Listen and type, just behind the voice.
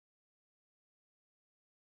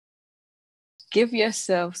Give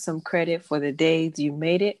yourself some credit for the days you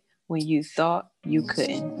made it when you thought you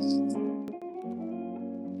couldn't.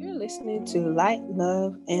 You're listening to Light,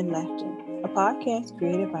 Love, and Laughter, a podcast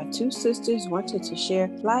created by two sisters wanting to share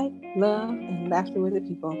light, love, and laughter with the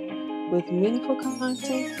people, with meaningful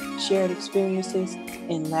content, shared experiences,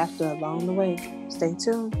 and laughter along the way. Stay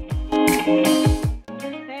tuned.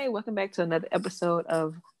 Hey, welcome back to another episode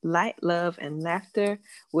of Light, Love, and Laughter.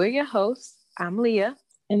 We're your hosts. I'm Leah.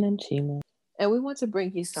 And I'm Chima. And we want to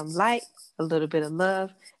bring you some light, a little bit of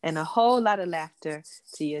love, and a whole lot of laughter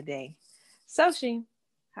to your day. So, Sheen,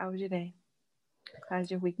 how was your day?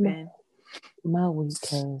 How's your week been? My week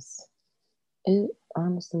it's been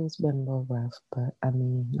a little rough, but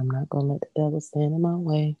I'm not going to let the devil stand in my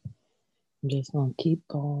way. I'm just going to keep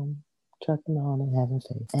going, trucking on and having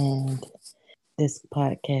faith. And this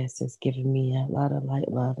podcast is giving me a lot of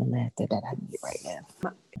light, love, and laughter that I need right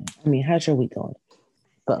now. How's your week going?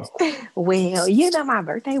 Go. Well, you know my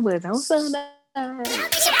birthday was on Sunday.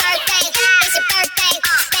 It's your birthday. It's your birthday.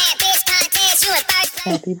 Bad bitch contest. You a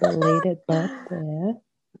birthday. Happy belated birthday.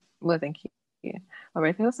 Well, thank you. My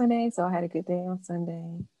birthday was Sunday, so I had a good day on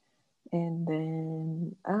Sunday. And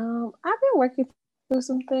then I've been working through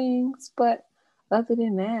some things, but other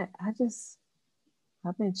than that, I've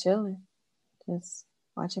been chilling. Just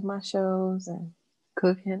watching my shows and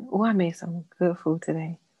cooking. Oh, I made some good food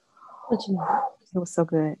today. What you know? It was so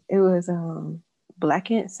good. It was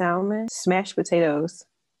blackened salmon, smashed potatoes,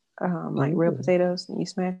 like real potatoes, and you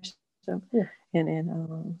smash them, and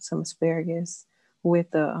then some asparagus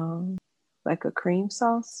with like a cream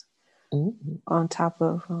sauce on top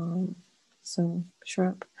of some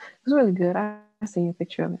shrimp. It was really good. I seen a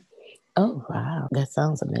picture of it. Oh wow, that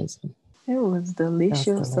sounds amazing. It was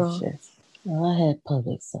delicious. Delicious. Well, I had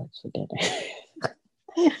Publix for dinner.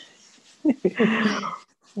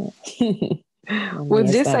 Well,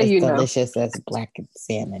 just so you know, delicious as blackened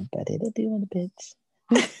salmon, but it'll do in a bitch.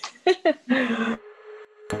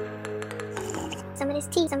 Some of this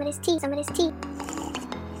tea. Some of this tea. Some of this tea.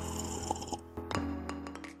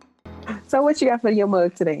 So, what you got for your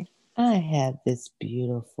mug today? I have this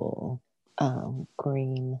beautiful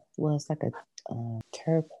green. Well, it's like a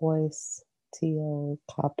turquoise teal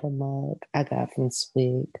copper mug I got from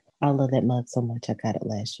Swig. I love that mug so much. I got it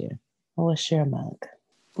last year. What's your mug?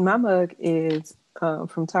 My mug is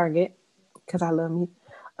from Target because I love me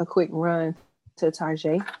a quick run to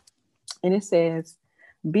Target. And it says,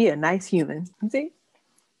 be a nice human. You see?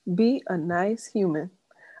 Be a nice human.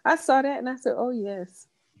 I saw that and I said, oh, yes.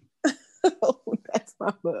 Oh, that's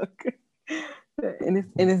my mug. And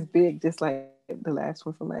it's big, just like the last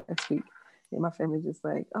one from last week. And my family just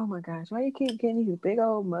like, oh, my gosh, why you keep getting these big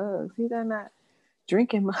old mugs? These are not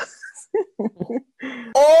drinking mugs.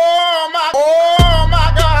 Oh my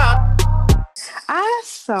God. I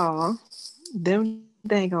saw them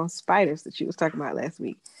dang on spiders that you was talking about last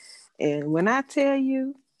week. And when I tell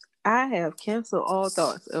you, I have canceled all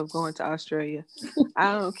thoughts of going to Australia.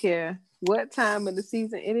 I don't care what time of the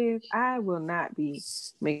season it is. I will not be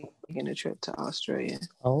making a trip to Australia.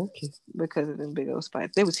 Okay. Because of them big old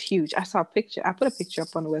spiders. They was huge. I saw a picture. I put a picture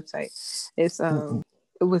up on the website. It's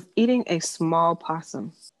It was eating a small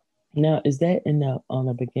possum. Now, is that on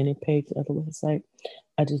the beginning page of the website?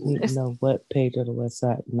 I just need to know what page of the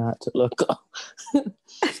website not to look up.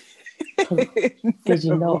 Because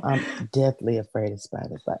I'm definitely afraid of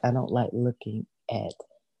spiders. Like, I don't like looking at.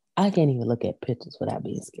 I can't even look at pictures without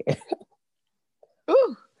being scared.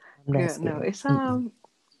 Ooh, girl, no,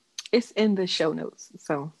 it's in the show notes.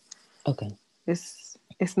 So okay, it's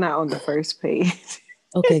not on the first page.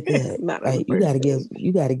 Okay, good. Not right, you gotta give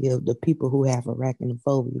the people who have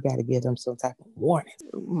arachnophobia, you gotta give them some type of warning.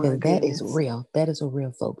 That is real. That is a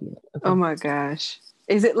real phobia. Okay? Oh my gosh.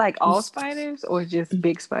 Is it like all spiders or just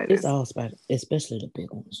big spiders? It's all spiders, especially the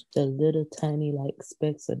big ones. The little tiny like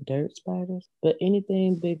specks of dirt spiders. But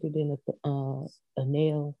anything bigger than a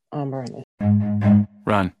nail, I'm running.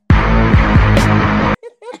 Run.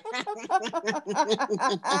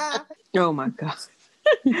 Oh my God.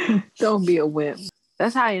 Don't be a wimp.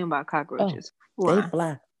 That's how I am about cockroaches. Oh, they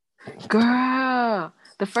fly. Girl,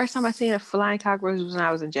 the first time I seen a flying cockroach was when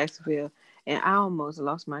I was in Jacksonville, and I almost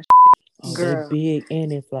lost my shit. Oh, girl, they're big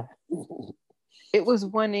and they fly. It was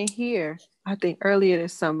one in here, I think earlier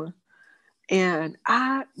this summer. And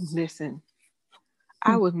I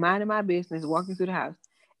was minding my business, walking through the house.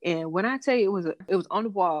 And when I tell you it was on the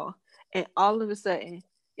wall, and all of a sudden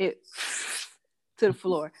it to the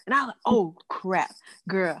floor. And I was like, oh crap.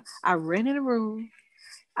 Girl, I ran in the room,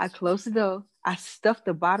 I closed the door, I stuffed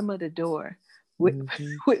the bottom of the door with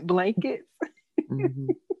blankets.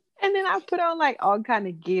 And then I put on like all kind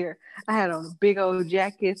of gear. I had on a big old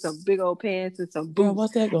jacket, some big old pants, and some Girl, boots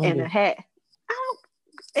what's that gonna and do? a hat. I don't.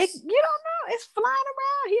 You don't know. It's flying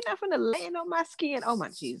around. He's not gonna land on my skin. Oh my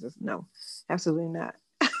Jesus! No, absolutely not.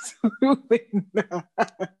 Absolutely not.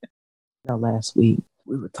 Last week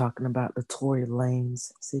we were talking about the Tory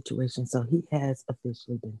Lanez situation. So he has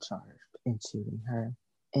officially been charged in shooting her.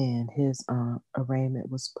 And his arraignment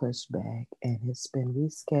was pushed back and it's been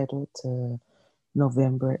rescheduled to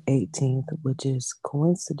November 18th, which is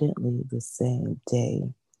coincidentally the same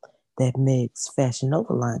day that Meg's Fashion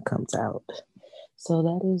Nova line comes out. So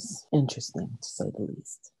that is interesting, to say the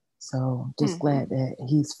least. So just glad that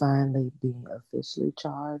he's finally being officially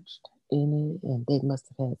charged in it, and they must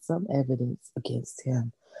have had some evidence against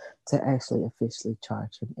him to actually officially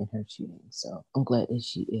charge him in her shooting. So I'm glad that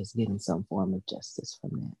she is getting some form of justice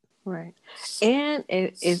from that. Right. And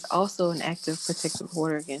it is also an active protective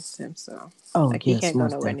order against him. So he yes, can't go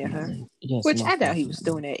most nowhere near her. definitely. Yes, Which most I doubt he was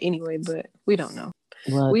definitely. doing that anyway, but we don't know.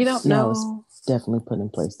 Well, we don't now it's know. definitely put in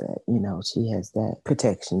place that, she has that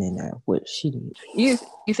protection in there, which she needs. You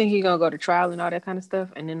think he's gonna go to trial and all that kind of stuff,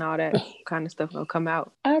 and then all that kind of stuff gonna come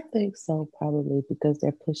out? I think so, probably because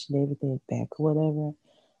they're pushing everything back or whatever.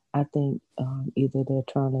 I think either they're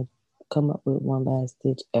trying to come up with one last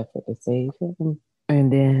ditch effort to save him,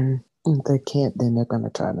 and then if they can't, then they're gonna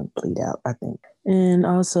try to plead out, I think. And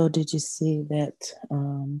also, did you see that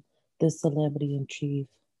the celebrity in chief,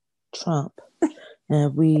 Trump?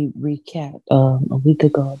 And we recapped a week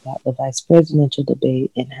ago about the vice presidential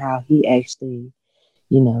debate and how he actually,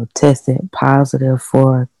 tested positive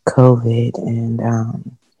for COVID, and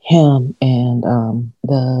him and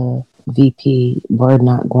the VP were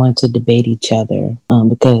not going to debate each other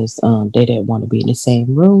because they didn't want to be in the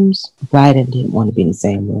same rooms. Biden didn't want to be in the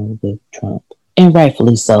same room with Trump. And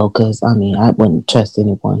rightfully so, because, I wouldn't trust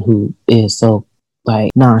anyone who is so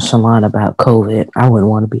nonchalant about COVID. I wouldn't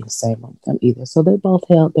want to be in the same room with them either. So they both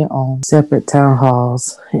held their own separate town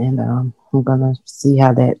halls, and I'm gonna see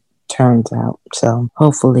how that turns out. So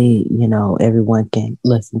hopefully, everyone can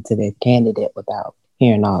listen to their candidate without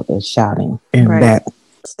hearing all the shouting and that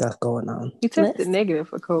stuff going on. He tested negative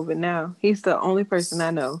for COVID now. He's the only person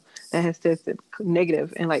I know that has tested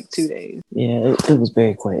negative in like 2 days. Yeah, it was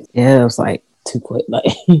very quick. Yeah, it was like too quick.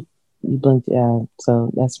 You blinked your eye. So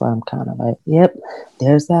that's why I'm kind of like, yep,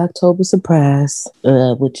 there's the October surprise,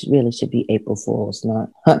 which really should be April Fool's, not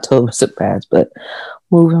October surprise. But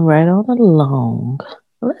moving right on along,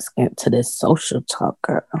 let's get to this social talk,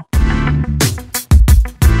 girl.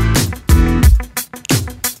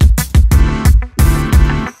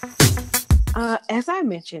 As I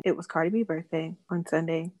mentioned, it was Cardi B's birthday on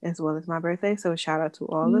Sunday, as well as my birthday. So shout out to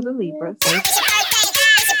all of the Libras. Birthday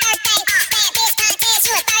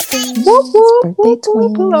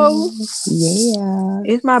twins. Yeah.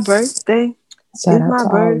 It's my birthday. Shout out to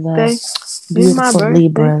all the beautiful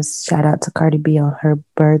Libras. Shout out to Cardi B on her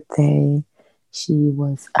birthday. She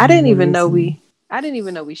was amazing. I didn't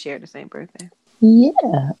even know we shared the same birthday.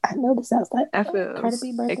 Yeah, I noticed. I was like, I feel Cardi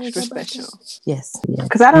B birthday extra special. Yes.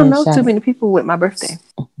 Because I don't know too many people with my birthday.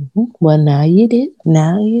 Mm-hmm. Well, now you do.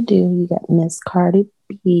 Now you do. You got Miss Cardi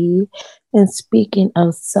B. And speaking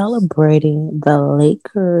of celebrating, the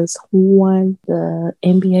Lakers won the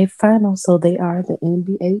NBA Finals, so they are the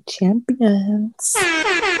NBA champions.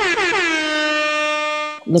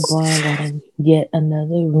 LeBron got yet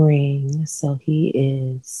another ring, so he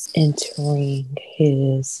is entering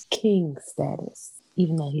his king status,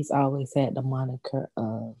 even though he's always had the moniker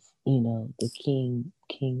of, the King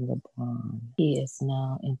LeBron. He is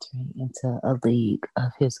now entering into a league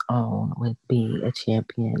of his own with being a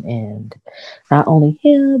champion, and not only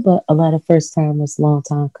him, but a lot of first timers, long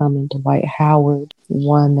time coming. Dwight Howard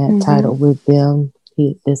won that title with them.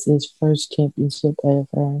 This is his first championship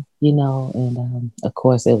ever, and of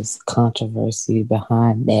course it was controversy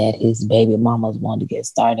behind that. His baby mamas wanted to get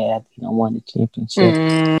started after he won the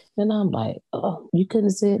championship. And I'm like, oh, you couldn't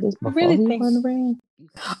have said this before he won the ring?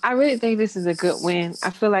 I really think this is a good win. I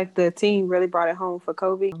feel like the team really brought it home for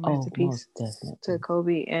Kobe. Masterpiece to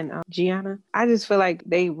Kobe and Gianna. I just feel like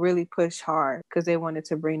they really pushed hard because they wanted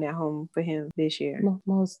to bring that home for him this year.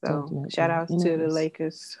 So shout outs to the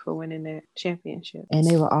Lakers for winning that championship. And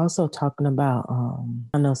they were also talking about,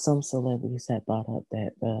 I know some celebrities had brought up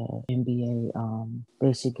that the NBA,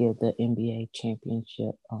 they should give the NBA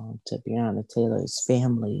championship to Breonna Taylor's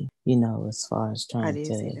family, as far as trying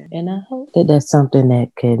to. And I hope that that's something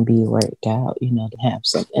that can be worked out, to have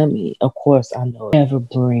some. Of course, I know never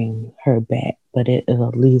bring her back, but it'll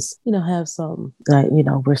at least, have some,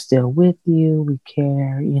 we're still with you, we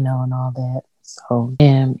care, and all that. So,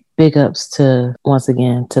 and big ups to, once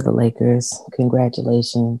again, to the Lakers.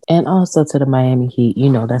 Congratulations. And also to the Miami Heat. You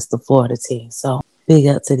know, that's the Florida team. So big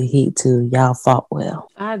up to the Heat too. Y'all fought well.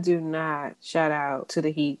 I do not shout out to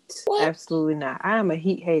the Heat. What? Absolutely not. I am a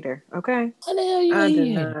Heat hater. Okay. What the hell you I do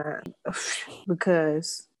here? not,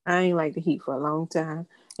 because I ain't like the Heat for a long time,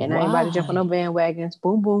 and I ain't about to jump on no bandwagons.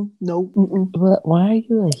 Boom, boom. Nope. But why are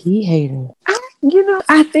you a Heat hater?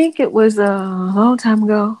 I think it was a long time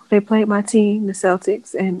ago. They played my team, the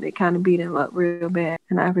Celtics, and they kind of beat them up real bad.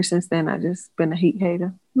 And ever since then, I just been a Heat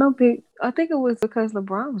hater. No big. I think it was because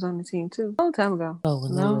LeBron was on the team too. Long time ago. Oh,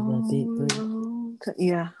 when they were the big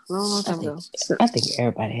three. Long time ago. I think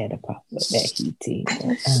everybody had a problem with that Heat team.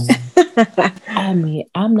 But, I mean,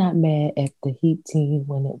 I'm not mad at the Heat team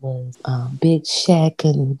when it was Big Shaq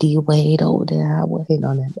and D Wade over there. I wasn't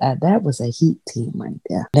on that. That was a Heat team right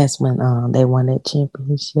there. That's when they won that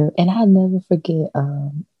championship. And I'll never forget.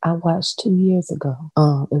 I watched 2 years ago.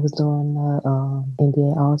 It was during the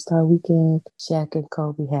NBA All-Star Weekend. Shaq and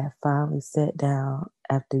Kobe had finally sat down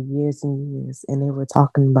after years and years, and they were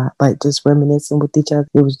talking about, like, just reminiscing with each other.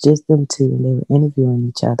 It was just them two, and they were interviewing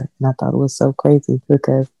each other. And I thought it was so crazy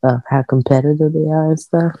because of how competitive they are and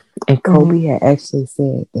stuff. And Kobe had actually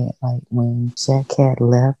said that, like, when Shaq had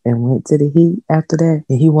left and went to the Heat after that,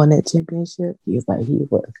 and he won that championship, he was like, he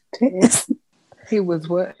was pissed. He was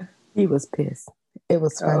what? He was pissed. It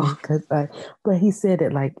was funny because, but he said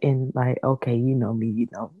it like in like, okay, you know me, you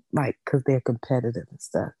know, like, because they're competitive and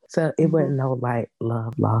stuff. So it wasn't no like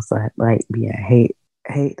love lost or like being hate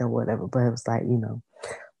or whatever. But it was like, you know,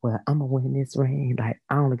 well, I'm gonna win this ring. Like,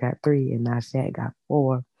 I only got 3, and now Shaq got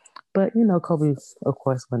 4. But you know, Kobe, of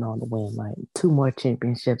course, went on to win like 2 more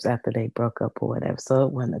championships after they broke up or whatever. So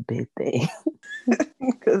it wasn't a big thing.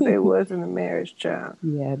 Because they wasn't a marriage child.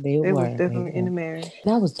 Yeah, they They were. was definitely in a marriage.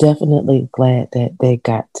 And I was definitely glad that they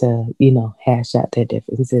got to, you know, hash out their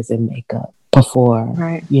differences and make up before,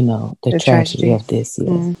 you know, the tragedy of this year.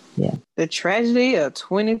 Mm-hmm. Yeah. The tragedy of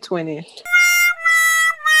 2020.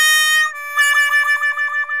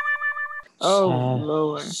 Oh,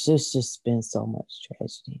 Lord. It's just been so much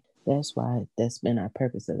tragedy. That's why that's been our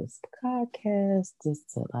purpose of this podcast,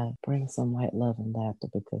 just to like bring some light, love, and laughter,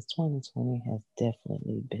 because 2020 has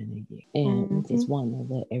definitely been a year. And we just want to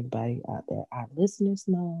let everybody out there, our listeners,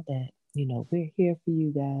 know that, you know, we're here for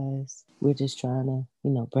you guys. We're just trying to,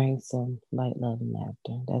 you know, bring some light, love, and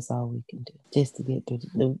laughter. That's all we can do, just to get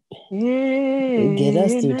through get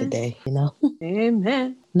us through the day, you know.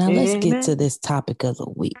 Amen. Now let's get to this topic of the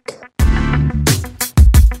week.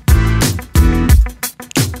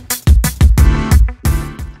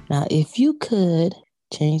 Now, if you could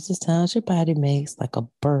change the sounds your body makes, like a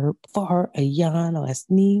burp, fart, a yawn, or a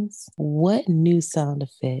sneeze, what new sound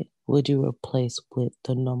effect would you replace with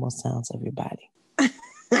the normal sounds of your body?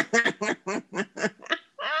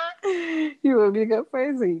 You want me to go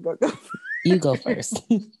first, or you go first? You go first.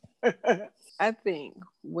 I think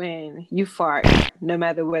when you fart, no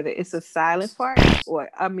matter whether it's a silent fart or,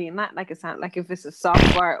 I mean, not like a sound, like if it's a soft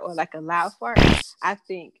fart or like a loud fart, I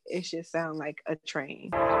think it should sound like a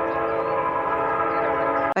train.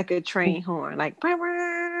 Like a train horn, like a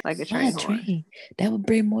train horn. That would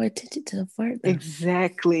bring more attention to the fart, though.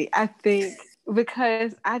 Exactly. I think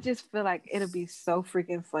because I just feel like it'll be so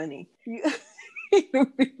freaking funny. It'll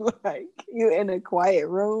be like you in a quiet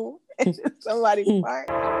room and just somebody fart.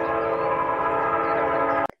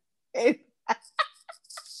 I just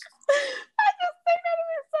think that would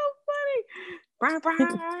be so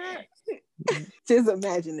funny. Just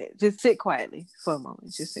imagine it. Just sit quietly for a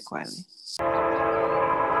moment. Just sit quietly.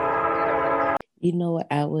 You know what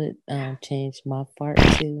I would change my fart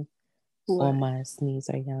to? What? Or my sneeze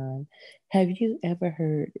or yawn. Have you ever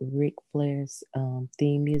heard Ric Flair's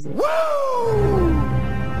theme music?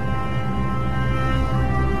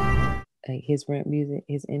 Like his rap music,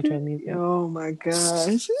 his intro music. Oh my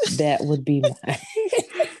gosh. That would be mine.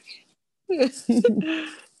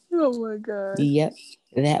 Oh my god. Yep.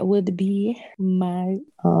 That would be my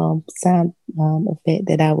sound effect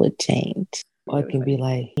that I would change. Or it can be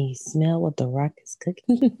like, can you smell what The Rock is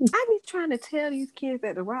cooking? I be trying to tell these kids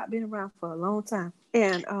that The Rock been around for a long time.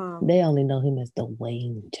 And they only know him as the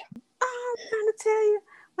Wayne Johnson. I'm trying to tell you,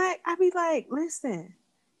 like, I be like, listen,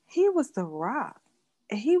 he was The Rock.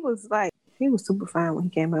 And he was super fine when he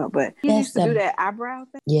came out, but he used to do that eyebrow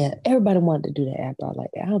thing. Yeah, everybody wanted to do that eyebrow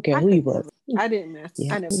like that. I don't care who he was. I didn't mess.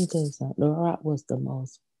 Yeah, let me tell you something. The Rock was the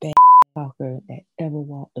most bad talker that ever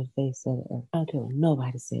walked the face of the earth. I don't care what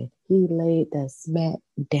nobody said. He laid the smack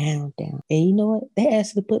down. And you know what? They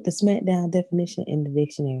actually put the smackdown definition in the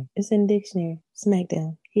dictionary. It's in the dictionary.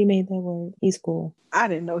 Smackdown. He made that word. He's cool. I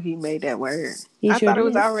didn't know he made that word. He I sure thought it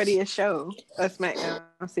was did. already a show, a SmackDown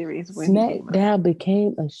series when he came out. SmackDown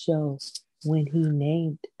became a show when he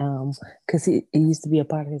named because it used to be a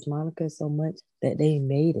part of his moniker so much that they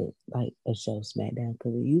made it like a show SmackDown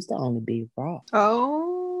because it used to only be Raw.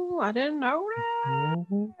 Oh, I didn't know that.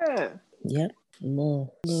 Mm-hmm. Yep.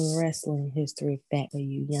 Little wrestling history fact for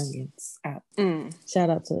you youngins out. Shout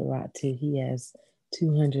out to The Rock too. He has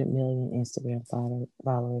 200 million Instagram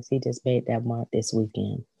followers. He just made that mark this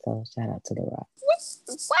weekend. So shout out to The Rock.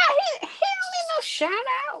 Why he don't need no shout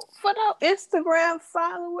out for the Instagram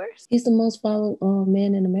followers? He's the most followed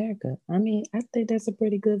man in America. I mean, I think that's a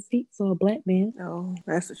pretty good feat for a black man. Oh,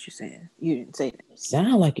 that's what you're saying. You didn't say that.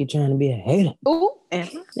 Sound like you're trying to be a hater. Ooh,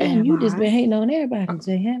 Damn, you just been hating on everybody,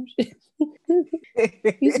 Jay Hampshire.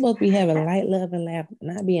 You're supposed to be having light, love, and laugh,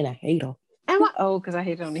 not being a hater. Am I old because I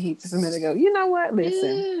hated on the Heat just a minute ago? You know what?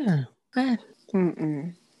 Listen. Yeah.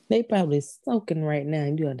 Mm-mm. They probably soaking right now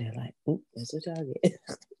and you're there like, oop, that's what y'all get.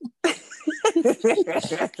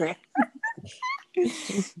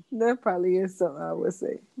 That probably is something I would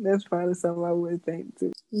say. That's probably something I would think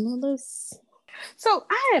too. So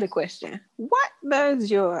I had a question. What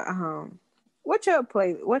does your what's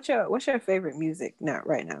your favorite music now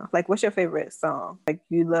right now? Like what's your favorite song? Like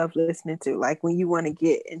you love listening to? Like when you want to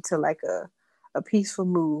get into like a peaceful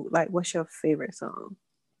mood, like what's your favorite song?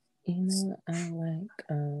 You know, I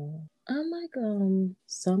like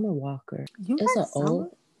Summer Walker.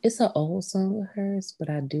 It's an old song of hers,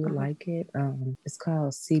 but I do like it. It's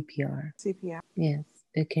called CPR. CPR. Yes,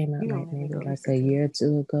 it came out maybe like a year or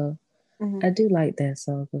two ago. Mm-hmm. I do like that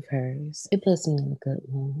song of hers. It puts me in a good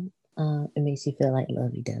mood. It makes you feel like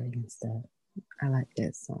lovey-dovey and stuff. I like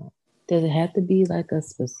that song. Does it have to be like a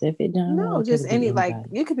specific genre? No, just any like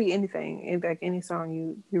it could be anything. Like any song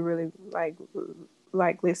you really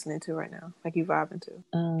like listening to right now, like you vibing to.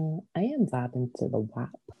 I am vibing to the WAP.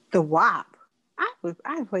 The WAP.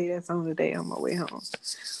 I played that song today on my way home.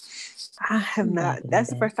 I have not. That's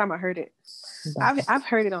the first time I heard it. I've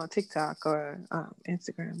heard it on TikTok or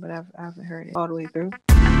Instagram, but I haven't heard it all the way through.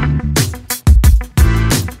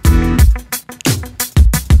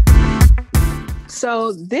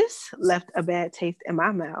 So this left a bad taste in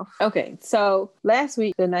my mouth. Okay, so last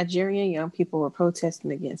week, the Nigerian young people were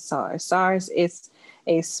protesting against SARS. SARS is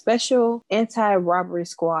a special anti-robbery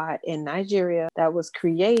squad in Nigeria that was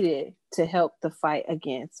created to help the fight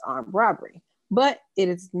against armed robbery. But it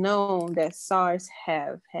is known that SARS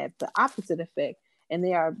have had the opposite effect, and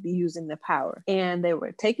they are using the power. And they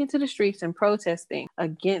were taken to the streets and protesting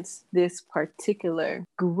against this particular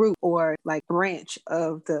group or like branch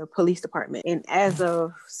of the police department. And as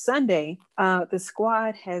of Sunday, the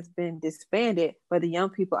squad has been disbanded, but the young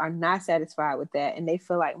people are not satisfied with that. And they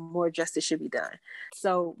feel like more justice should be done.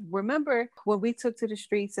 So remember when we took to the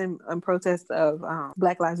streets and protests of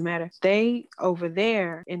Black Lives Matter, they over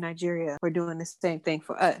there in Nigeria were doing the same thing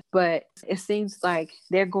for us. But it seems like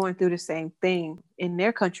they're going through the same thing in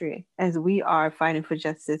their country as we are fighting for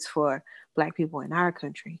justice for Black people in our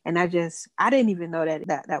country. And I didn't even know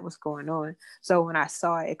that was going on. So when I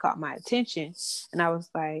saw it, it caught my attention. And I was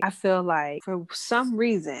like, I feel like for some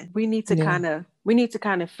reason we need to kind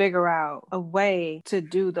of figure out a way to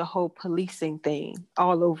do the whole policing thing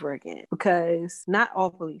all over again, because not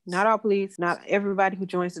all police, not everybody who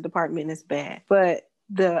joins the department is bad, but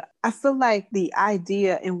I feel like the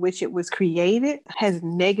idea in which it was created has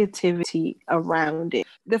negativity around it.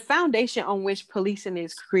 The foundation on which policing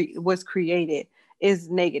was created is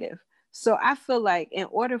negative. So I feel like in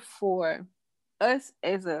order for us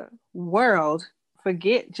as a world,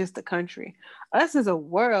 forget just the country, us as a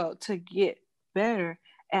world to get better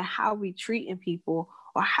at how we treat people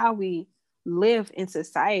or how we live in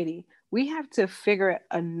society, we have to figure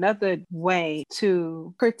another way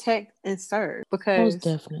to protect and serve, because most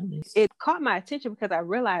definitely it caught my attention because I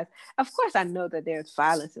realized, of course, I know that there's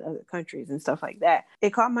violence in other countries and stuff like that. It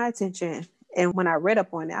caught my attention. And when I read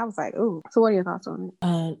up on it, I was like, ooh. So what are your thoughts on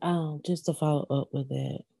it? Just to follow up with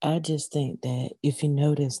that, I just think that if you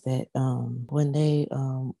notice that when they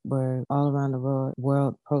were all around the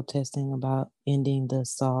world protesting about ending the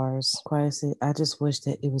SARS crisis, I just wish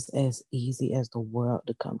that it was as easy as the world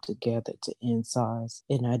to come together to end SARS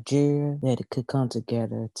in Nigeria, that it could come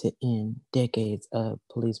together to end decades of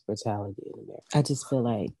police brutality in America. I just feel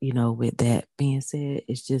like, with that being said,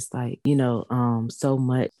 it's just like, so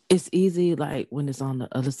much. It's easy like when it's on the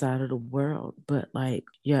other side of the world, but like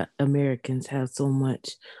Americans have so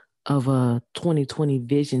much of a 2020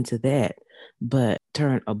 vision to that, but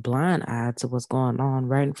turn a blind eye to what's going on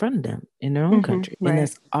right in front of them in their own country. Right. And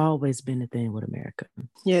that's always been the thing with America.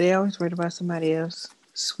 Yeah, they always worried about somebody else.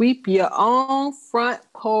 Sweep your own front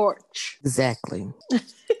porch. Exactly.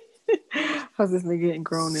 I was just getting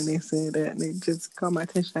grown and they said that and they just caught my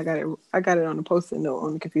attention. I got it on the post-it note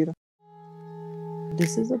on the computer.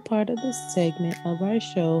 This is a part of the segment of our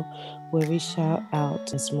show where we shout out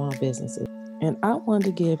to small businesses. And I want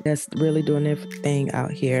to give that's really doing everything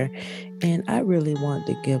out here. And I really want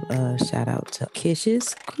to give a shout out to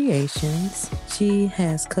Kish's Creations. She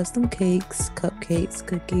has custom cakes, cupcakes,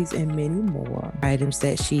 cookies, and many more items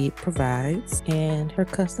that she provides. And her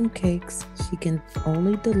custom cakes, she can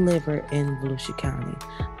only deliver in Volusia County,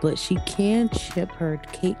 but she can ship her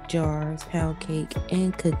cake jars, pound cake,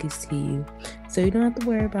 and cookies to you. So you don't have to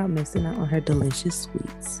worry about missing out on her delicious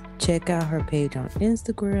sweets. Check out her page on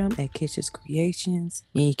Instagram at Kish's Creations,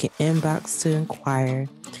 and you can inbox to inquire.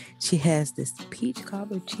 She has this peach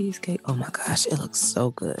cobbler cheesecake. Oh my gosh, it looks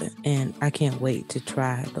so good. And I can't wait to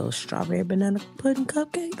try those strawberry banana pudding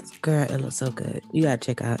cupcakes. Girl, it looks so good. You gotta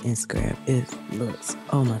check out Instagram. It looks,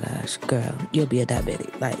 oh my gosh, girl, you'll be a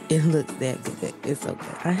diabetic. Like, it looks that good. It's so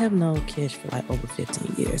good. I have known Kish for like over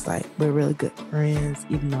 15 years. Like, we're really good friends,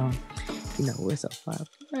 even though, you know, we're so far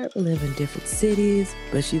apart. We live in different cities,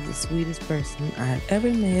 but she's the sweetest person I have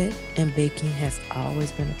ever met. And baking has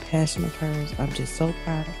always been a passion of hers. I'm just so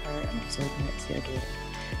proud of her. And I'm so glad to see her doing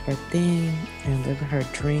her thing and living her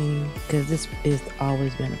dream. Because this has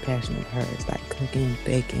always been a passion of hers, like cooking and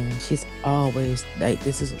baking. She's always, like,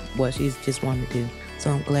 this is what she's just wanted to do.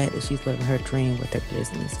 So I'm glad that she's living her dream with her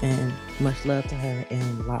business. And much love to her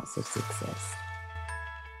and lots of success.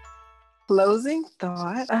 Closing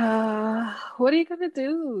thought. What are you gonna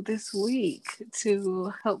do this week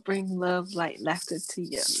to help bring love, light, laughter to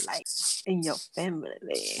your life and your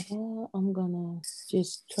family? Well, I'm gonna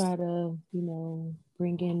just try to,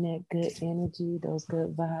 bring in that good energy, those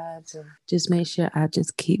good vibes, and just make sure I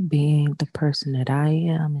just keep being the person that I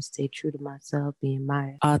am and stay true to myself, being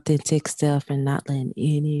my authentic self and not letting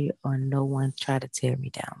any or no one try to tear me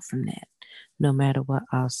down from that. No matter what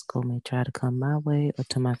obstacle may try to come my way or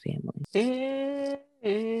to my family.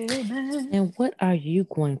 Amen. And what are you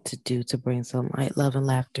going to do to bring some light, love, and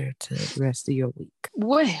laughter to the rest of your week?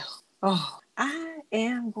 Well,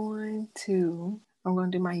 I'm going to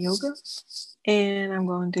do my yoga and I'm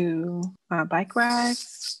going to do my bike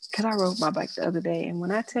rides because I rode my bike the other day. And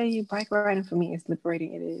when I tell you bike riding for me is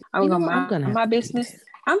liberating, it is. I'm going to mind my business.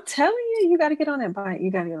 I'm telling you, you got to get on that bike.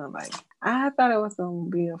 You got to get on the bike. I thought it was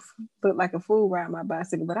going to look like a fool riding my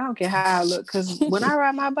bicycle, but I don't care how I look because when I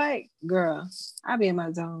ride my bike, girl, I be in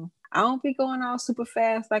my zone. I don't be going all super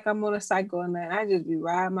fast like I'm on a cycle and that. I just be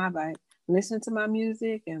riding my bike, listening to my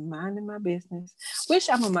music and minding my business. Which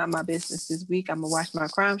I'm going to mind my business this week. I'm going to watch my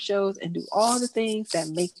crime shows and do all the things that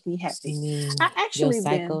make me happy. I actually your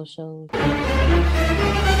psycho shows.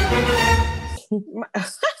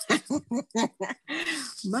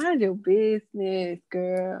 Mind your business,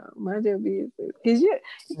 girl. Mind your business. Because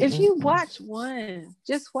if you watch one,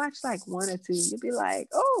 just watch like one or two, you'll be like,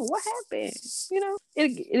 oh, what happened?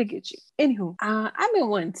 It'll get you. Anywho, I've been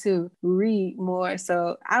wanting to read more.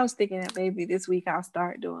 So I was thinking that maybe this week I'll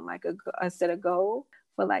start doing like a set of goals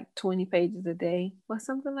for like 20 pages a day or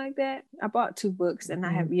something like that. I bought 2 books and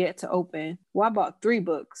I have yet to open. Well, I bought 3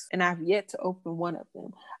 books and I've yet to open one of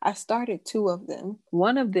them. I started 2 of them.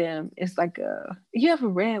 One of them is like you ever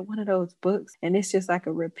read one of those books and it's just like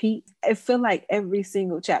a repeat? I feel like every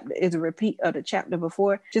single chapter is a repeat of the chapter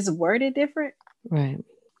before, just worded different. Right.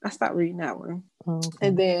 I stopped reading that one. Oh, okay.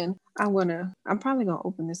 And then I'm probably going to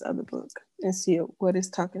open this other book and see what it's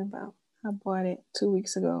talking about. I bought it 2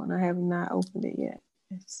 weeks ago and I have not opened it yet.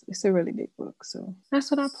 It's a really big book, so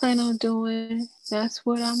that's what I plan on doing. That's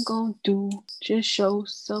what I'm gonna do. Just show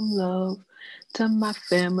some love to my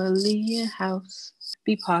family and house.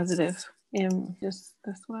 Be positive, and that's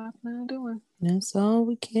what I plan on doing. That's all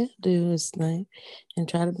we can do is and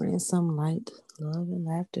try to bring some light, love, and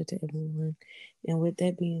laughter to everyone. And with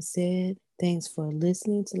that being said, thanks for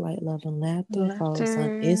listening to Light, Love, and Laughter. Follow us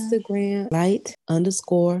on Instagram,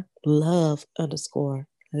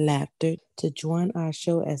 light_love_laughter. To join our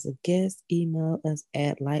show as a guest, email us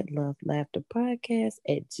at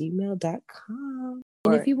lightlovelaughterpodcast@gmail.com.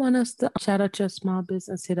 And if you want us to shout out your small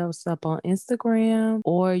business, hit us up on Instagram,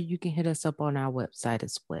 or you can hit us up on our website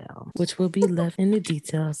as well, which will be left in the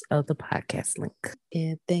details of the podcast link.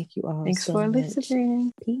 And thank you all Thanks so for much.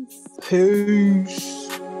 listening. Peace.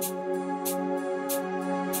 Peace.